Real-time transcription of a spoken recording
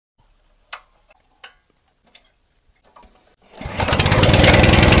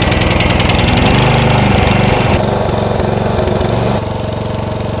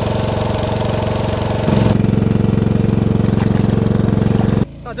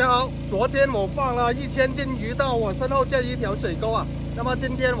家好，昨天我放了1000斤鱼到我身后这一条水沟啊，那么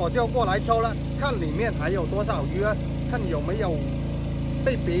今天我就过来抽了，看里面还有多少鱼啊，看有没有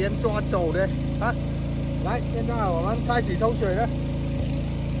被别人抓走的啊。来，现在我们开始抽水了。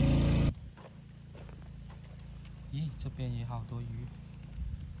咦，这边也好多鱼。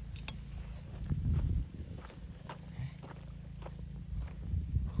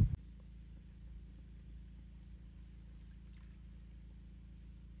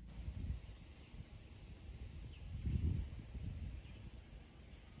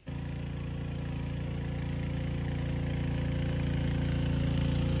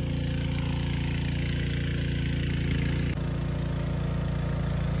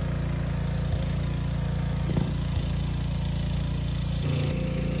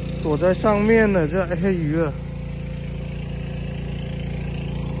 躲在上面的这黑鱼啊，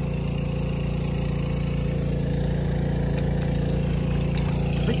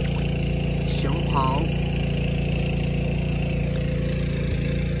想跑，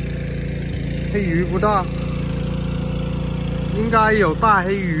黑鱼不大，应该有大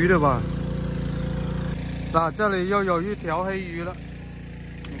黑鱼的吧？那这里又有一条黑鱼了，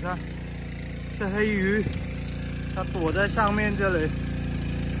你看，这黑鱼，它躲在上面这里。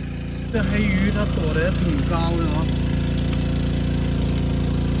 这黑鱼它躲得挺高的哦，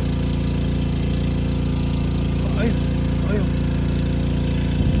哎呦，哎呦，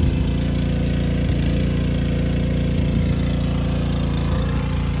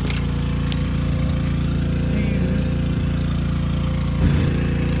黑鱼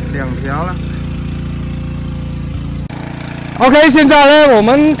2条了。OK， 现在呢，我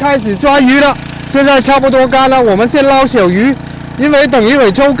们开始抓鱼了，现在差不多干了，我们先捞小鱼。 因为等一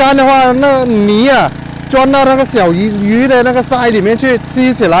会抽干的话，那泥啊钻到那个小鱼的那个鳃里面去，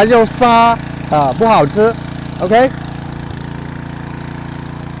吸起来就沙啊，不好吃。OK。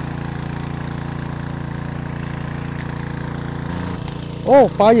哦，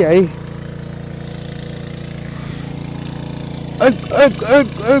把野。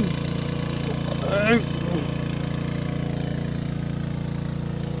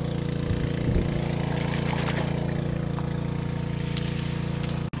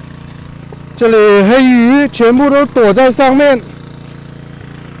这里黑鱼全部都躲在上面，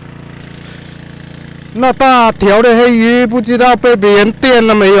那大条的黑鱼不知道被别人电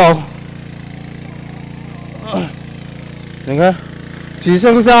了没有？你看，只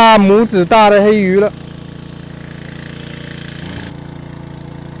剩下拇指大的黑鱼了，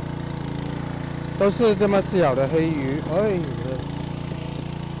都是这么小的黑鱼，哎呀！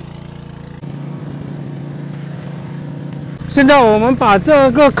 现在我们把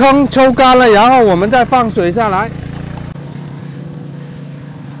这个坑抽干了，然后我们再放水下来。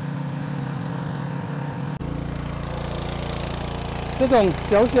这种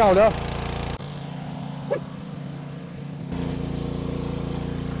小小的，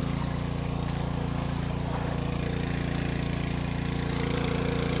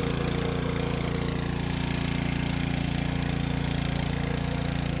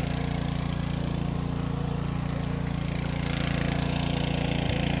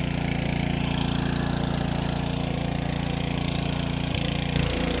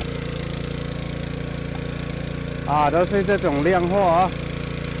啊，都是这种靓货啊！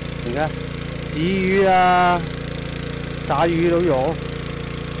你看，鲫鱼啊，啥鱼都有。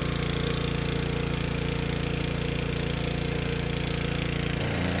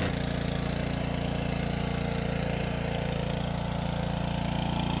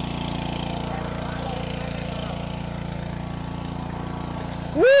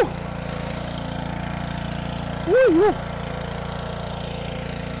哟！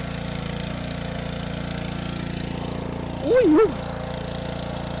 哎呦！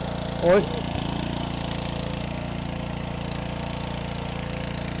哎！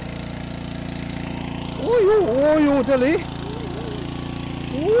哎呦！哎呦！这里！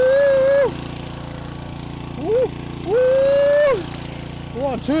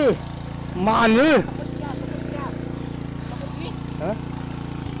我去，满了！啊？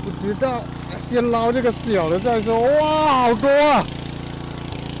不知道，先捞这个小的再说。哇，好多啊！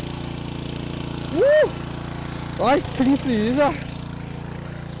来清洗一下。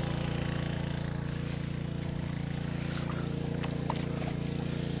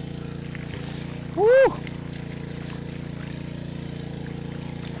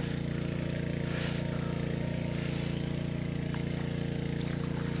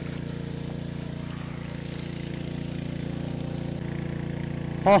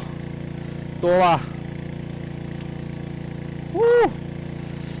哦，多吧？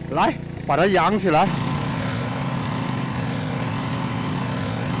来，把它扬起来。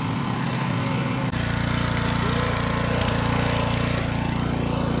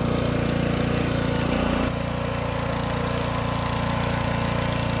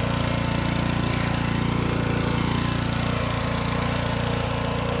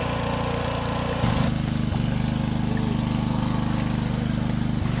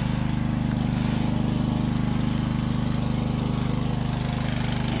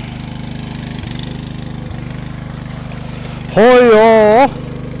哎呦！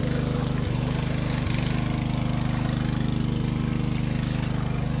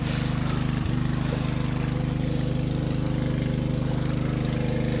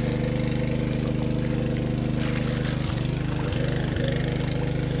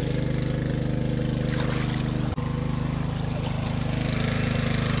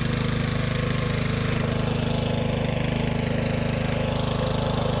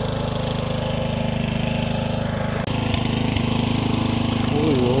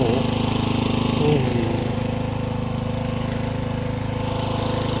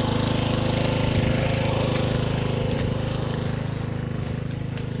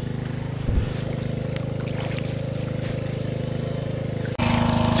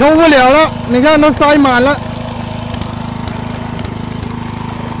抽不了了，你看都塞满了，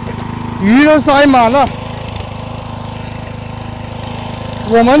鱼都塞满了。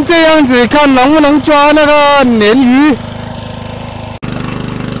我们这样子看能不能抓那个鲶鱼。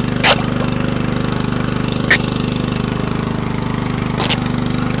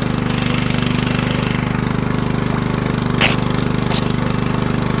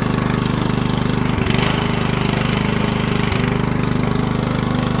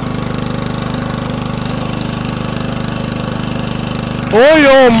哦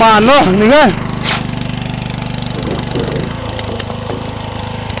呦，满了，你看，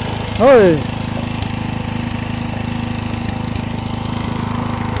哎，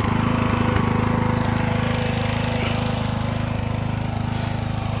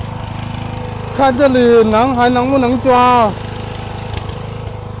看这里还能不能抓？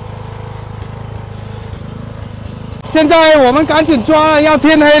现在我们赶紧抓，要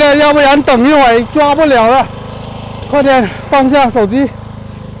天黑了，要不然等一会儿抓不了了。快点放下手机。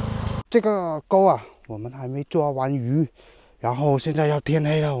这个钩啊，我们还没抓完鱼，然后现在要天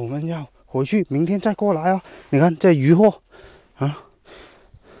黑了，我们要回去，明天再过来哦。你看这鱼货啊，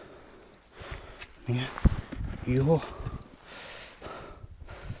你看鱼货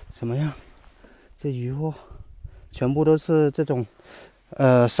怎么样？这鱼货全部都是这种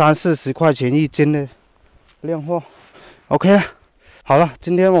30-40块钱一斤的靓货。OK 了。好了，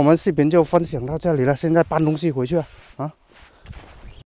今天我们视频就分享到这里了，现在搬东西回去了啊。